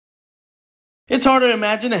It's hard to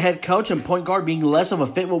imagine a head coach and point guard being less of a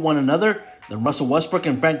fit with one another than Russell Westbrook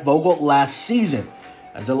and Frank Vogel last season,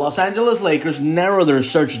 as the Los Angeles Lakers narrow their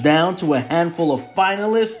search down to a handful of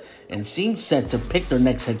finalists and seem set to pick their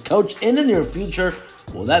next head coach in the near future.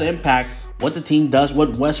 Will that impact what the team does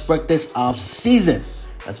with Westbrook this offseason?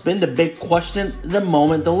 That's been the big question the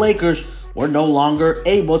moment the Lakers were no longer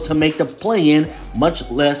able to make the play-in, much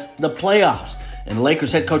less the playoffs. In the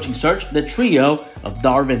Lakers head coaching search, the trio of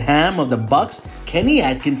Darvin Ham of the Bucks, Kenny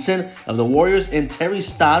Atkinson of the Warriors, and Terry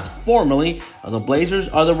Stotts, formerly of the Blazers,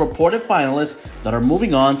 are the reported finalists that are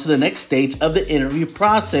moving on to the next stage of the interview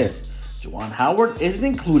process. Juwan Howard isn't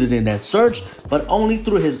included in that search, but only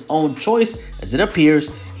through his own choice, as it appears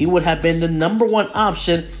he would have been the number one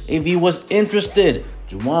option if he was interested.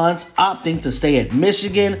 Juwan's opting to stay at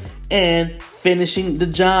Michigan and finishing the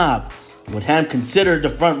job. Would Ham considered the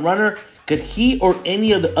front runner? Could he or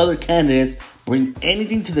any of the other candidates bring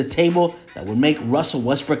anything to the table that would make Russell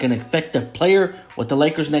Westbrook an effective player with the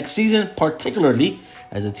Lakers next season, particularly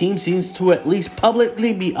as the team seems to at least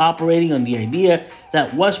publicly be operating on the idea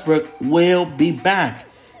that Westbrook will be back?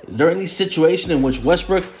 Is there any situation in which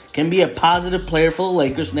Westbrook can be a positive player for the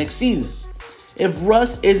Lakers next season? If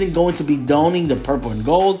Russ isn't going to be donning the purple and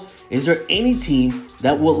gold, is there any team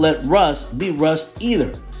that will let Russ be Russ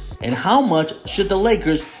either? And how much should the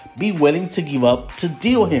Lakers be willing to give up to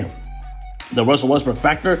deal him? The Russell Westbrook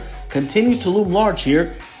factor continues to loom large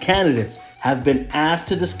here. Candidates have been asked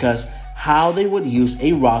to discuss how they would use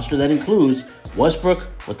a roster that includes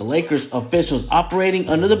Westbrook, with the Lakers officials operating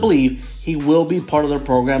under the belief he will be part of their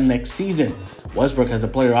program next season. Westbrook has a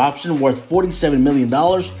player option worth $47 million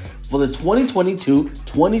for the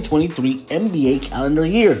 2022-2023 NBA calendar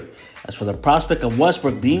year. As for the prospect of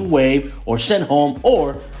Westbrook being waived or sent home,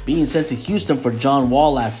 or being sent to Houston for John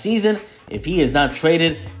Wall last season, if he is not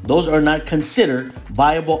traded, those are not considered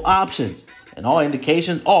viable options, and all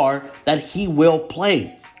indications are that he will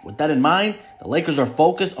play. With that in mind, the Lakers are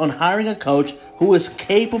focused on hiring a coach who is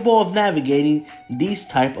capable of navigating these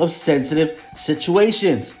type of sensitive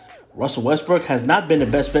situations. Russell Westbrook has not been the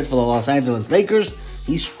best fit for the Los Angeles Lakers.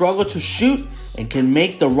 He struggled to shoot and can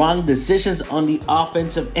make the wrong decisions on the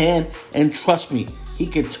offensive end. And trust me, he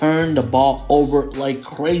could turn the ball over like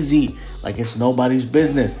crazy, like it's nobody's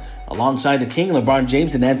business. Alongside the King, LeBron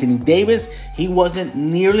James, and Anthony Davis, he wasn't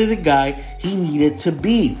nearly the guy he needed to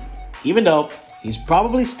be. Even though he's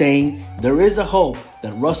probably staying, there is a hope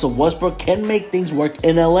that Russell Westbrook can make things work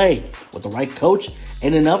in LA. With the right coach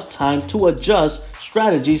and enough time to adjust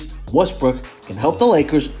strategies, Westbrook can help the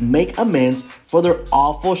Lakers make amends for their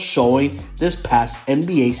awful showing this past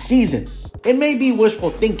NBA season. It may be wishful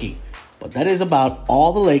thinking, but that is about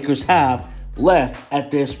all the Lakers have left at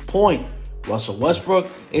this point. Russell Westbrook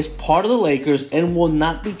is part of the Lakers and will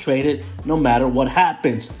not be traded no matter what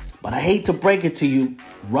happens. But I hate to break it to you,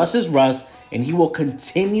 Russ is Russ, and he will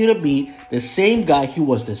continue to be the same guy he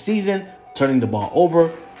was this season, turning the ball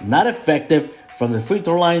over, not effective from the free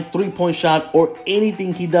throw line, three-point shot, or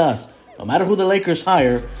anything he does. No matter who the Lakers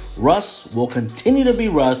hire, Russ will continue to be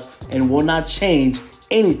Russ and will not change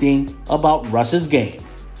anything about Russ's game.